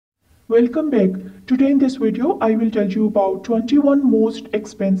Welcome back. Today in this video, I will tell you about 21 most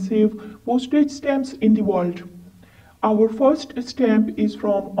expensive postage stamps in the world. Our first stamp is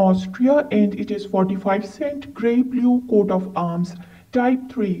from Austria and it is 45-cent grey blue coat of arms, type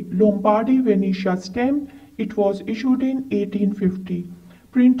 3 Lombardy Venetia stamp. It was issued in 1850.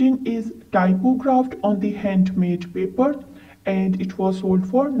 Printing is typographed on the handmade paper and it was sold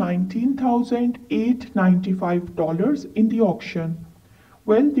for $19,895 in the auction.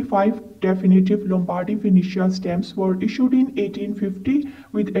 Well, the 5 definitive Lombardy Venetia stamps were issued in 1850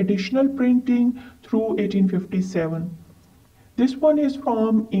 with additional printing through 1857. This one is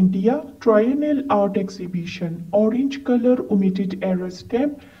from India, Triennial Art Exhibition, orange color omitted error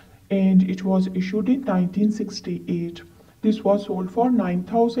stamp, and it was issued in 1968. This was sold for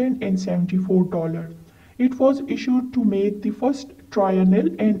 $9,074. It was issued to make the first triennial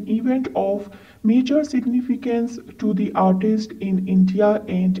an event of major significance to the artist in India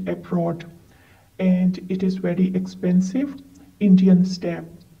and abroad. And it is very expensive Indian stamp.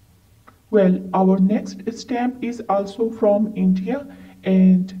 Well, our next stamp is also from India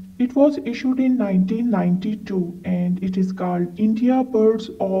and it was issued in 1992 and it is called India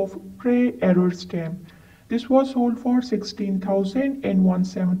Birds of Prey Error stamp. This was sold for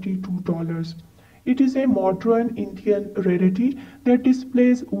 $16,172. It is a modern Indian rarity that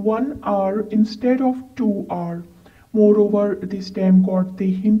displays 1R instead of 2R. Moreover, the stamp got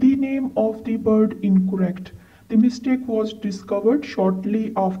the Hindi name of the bird incorrect. The mistake was discovered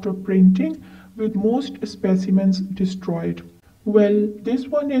shortly after printing, with most specimens destroyed. Well, this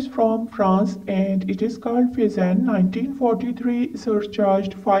one is from France and it is called Faisan 1943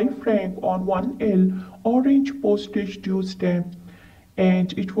 surcharged 5 franc on 1L orange postage due stamp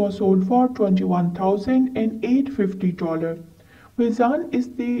and it was sold for $21,850. Faisan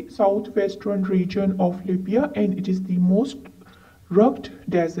is the southwestern region of Libya and it is the most rugged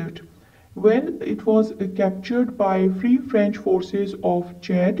desert. Well, it was captured by Free French forces of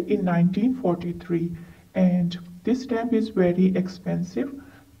Chad in 1943 and this stamp is very expensive.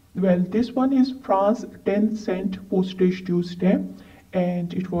 Well, this one is France 10-cent postage due stamp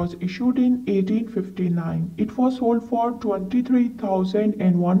and it was issued in 1859. It was sold for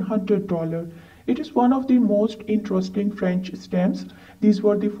 $23,100. It is one of the most interesting French stamps. These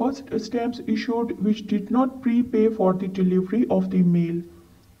were the first stamps issued which did not prepay for the delivery of the mail.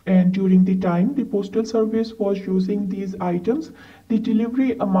 And during the time the postal service was using these items, the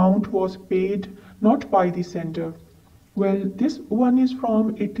delivery amount was paid not by the sender. Well, this one is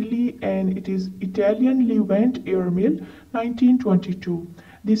from Italy and it is Italian Levant Airmail 1922.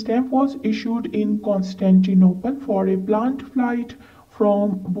 The stamp was issued in Constantinople for a planned flight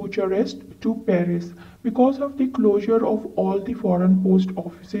from Bucharest to Paris. Because of the closure of all the foreign post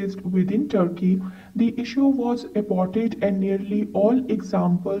offices within Turkey, the issue was aborted and nearly all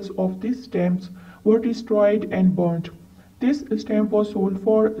examples of these stamps were destroyed and burnt. This stamp was sold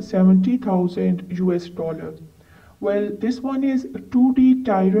for 70,000 US dollar. Well, this one is 2D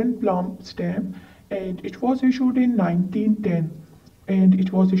Tyrant Plum stamp and it was issued in 1910 and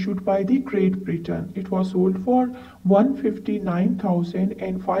it was issued by the Great Britain. It was sold for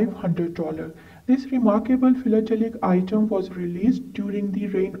 $159,500. This remarkable philatelic item was released during the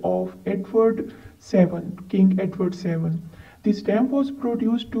reign of Edward VII, King Edward VII. The stamp was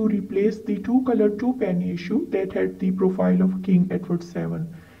produced to replace the two-color two-penny issue that had the profile of King Edward VII.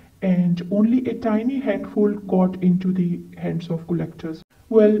 And only a tiny handful got into the hands of collectors.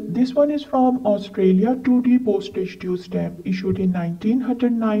 Well, this one is from Australia, 2D postage due stamp issued in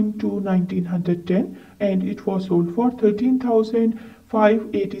 1909 to 1910 and it was sold for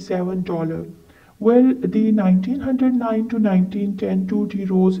 $13,587. Well, the 1909 to 1910 2D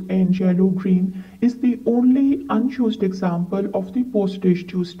rose and yellow green is the only unused example of the postage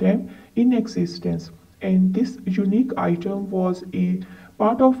due stamp in existence and this unique item was a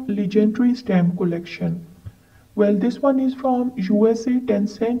part of legendary stamp collection. Well, this one is from USA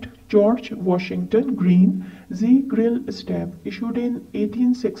 10-cent George Washington Green Z Grill stamp issued in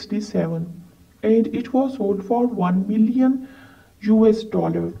 1867 and it was sold for $1 million US.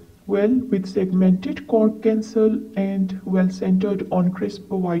 Well, with segmented cork cancel and well centered on crisp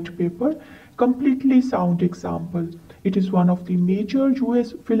white paper, completely sound example. It is one of the major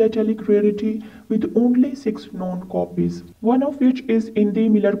US philatelic rarity with only 6 known copies, one of which is in the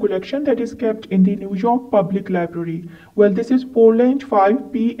Miller collection that is kept in the New York Public Library. Well, this is Postage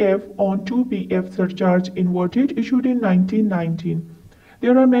 5PF on 2PF surcharge inverted issued in 1919.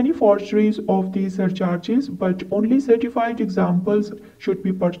 There are many forgeries of these surcharges, but only certified examples should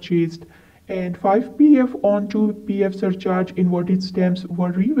be purchased. And 5PF on 2PF surcharge inverted stamps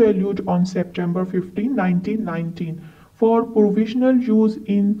were revalued on September 15, 1919 for provisional use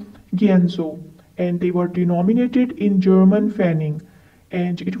in Gienzo, and they were denominated in German Pfennig,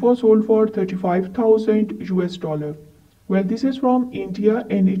 and it was sold for 35,000 US dollar. Well, this is from India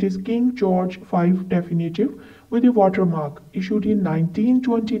and it is King George V definitive with a watermark issued in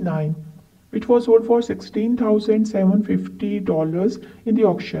 1929. It was sold for $16,750 in the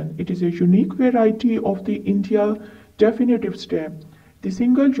auction. It is a unique variety of the India definitive stamp. The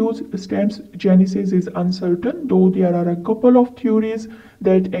single-use stamp's genesis is uncertain, though there are a couple of theories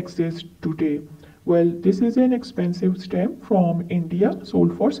that exist today. Well, this is an expensive stamp from India,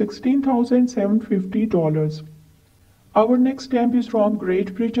 sold for $16,750. Our next stamp is from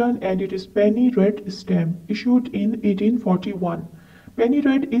Great Britain and it is Penny Red stamp, issued in 1841. Penny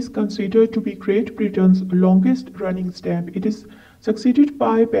Red is considered to be Great Britain's longest running stamp. It is succeeded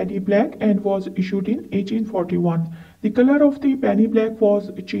by Penny Black and was issued in 1841. The color of the penny black was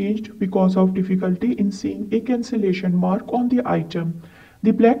changed because of difficulty in seeing a cancellation mark on the item.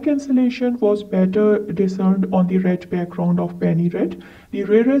 The black cancellation was better discerned on the red background of penny red. The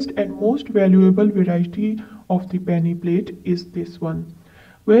rarest and most valuable variety of the penny plate is this one.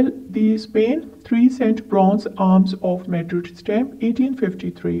 Well, the Spain 3-cent bronze arms of Madrid stamp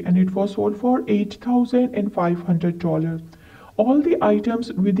 1853 and it was sold for $8,500. All the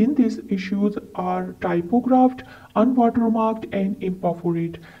items within these issues are typographed, unwatermarked, and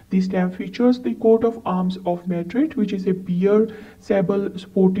imperforate. The stamp features the coat of arms of Madrid, which is a bear sable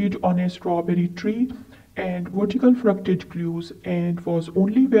spotted on a strawberry tree, and vertical fructed clues, and was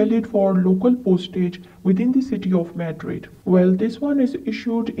only valid for local postage within the city of Madrid. Well, this one is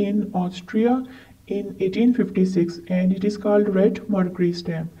issued in Austria in 1856 and it is called Red Mercury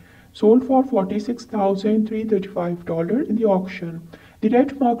stamp. Sold for $46,335 in the auction. The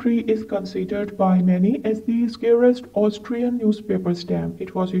Red Mercury is considered by many as the scarcest Austrian newspaper stamp.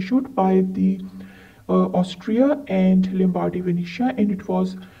 It was issued by the Austria and Lombardy Venetia and it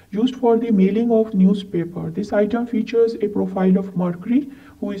was used for the mailing of newspaper. This item features a profile of Mercury,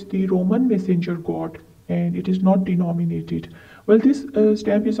 who is the Roman messenger god, and it is not denominated. Well, this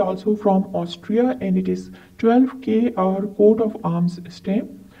stamp is also from Austria and it is 12K coat of arms stamp.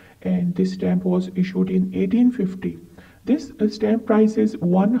 And this stamp was issued in 1850. This stamp price is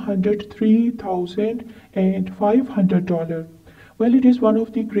 $103,500. Well, it is one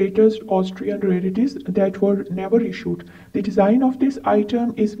of the greatest Austrian rarities that were never issued. The design of this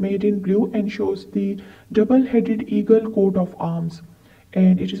item is made in blue and shows the double-headed eagle coat of arms.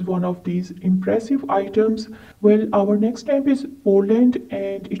 And it is one of these impressive items. Well, our next stamp is Poland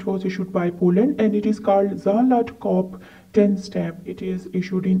and it was issued by Poland and it is called Zalatkop 10 stamp. It is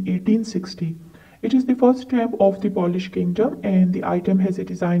issued in 1860. It is the first stamp of the Polish kingdom and the item has a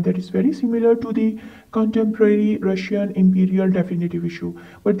design that is very similar to the contemporary Russian imperial definitive issue,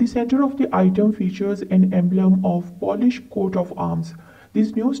 but the center of the item features an emblem of Polish coat of arms.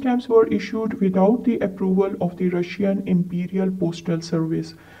 These new stamps were issued without the approval of the Russian Imperial Postal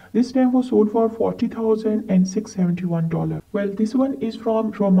Service. This stamp was sold for $40,671. Well, this one is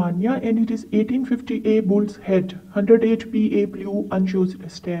from Romania and it is 1850A Bull's Head 108PA blue unused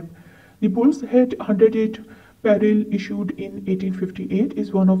stamp. The Bull's Head 108 barrel issued in 1858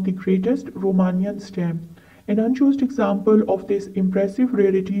 is one of the greatest Romanian stamp. An unused example of this impressive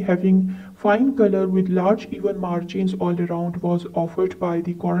rarity having fine color with large even margins all around was offered by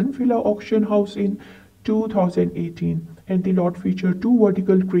the Cornvilla auction house in 2018 and the lot featured two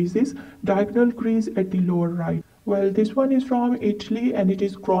vertical creases, diagonal crease at the lower right. Well, this one is from Italy and it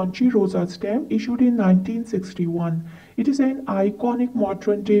is Gronchi Rosa stamp issued in 1961. It is an iconic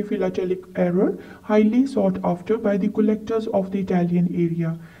modern day philatelic error highly sought after by the collectors of the Italian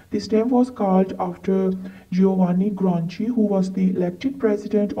area. The stamp was called after Giovanni Gronchi, who was the elected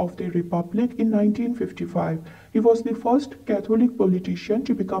president of the Republic in 1955. He was the first Catholic politician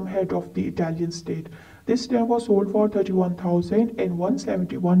to become head of the Italian state. This stamp was sold for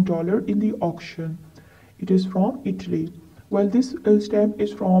 $31,171 in the auction. It is from Italy. Well, this stamp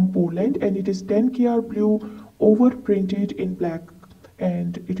is from Poland and it is 10KR blue overprinted in black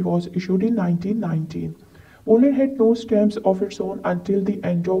and it was issued in 1919. Poland had no stamps of its own until the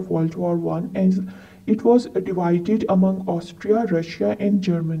end of World War I and it was divided among Austria, Russia and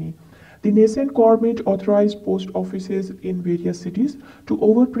Germany. The nascent government authorized post offices in various cities to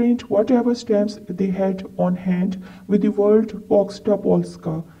overprint whatever stamps they had on hand with the word Poczta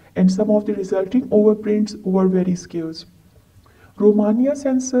Polska, and some of the resulting overprints were very scarce. Romania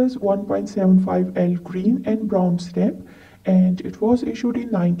censors 1.75L green and brown stamp and it was issued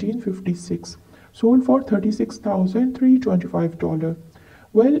in 1956. Sold for $36,325.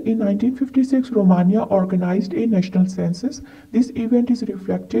 Well, in 1956, Romania organized a national census. This event is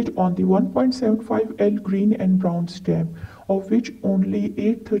reflected on the 1.75L green and brown stamp. of which only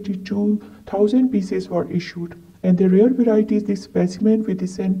 832,000 pieces were issued. And the rare variety is the specimen with the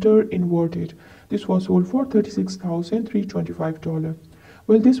center inverted. This was sold for $36,325.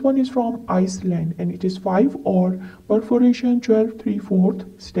 Well, this one is from Iceland and it is 5 or perforation 12 3/4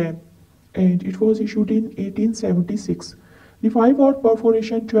 stem and it was issued in 1876. The 5 or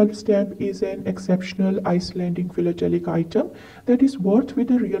perforation 12 stamp is an exceptional Icelandic philatelic item that is worth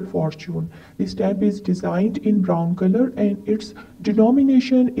with a real fortune. The stamp is designed in brown color and its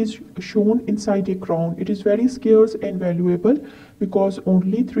denomination is shown inside a crown. It is very scarce and valuable because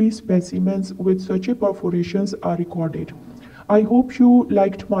only 3 specimens with such a perforations are recorded. I hope you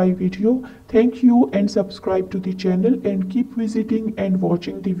liked my video. Thank you and subscribe to the channel and keep visiting and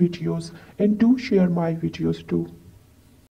watching the videos and do share my videos too.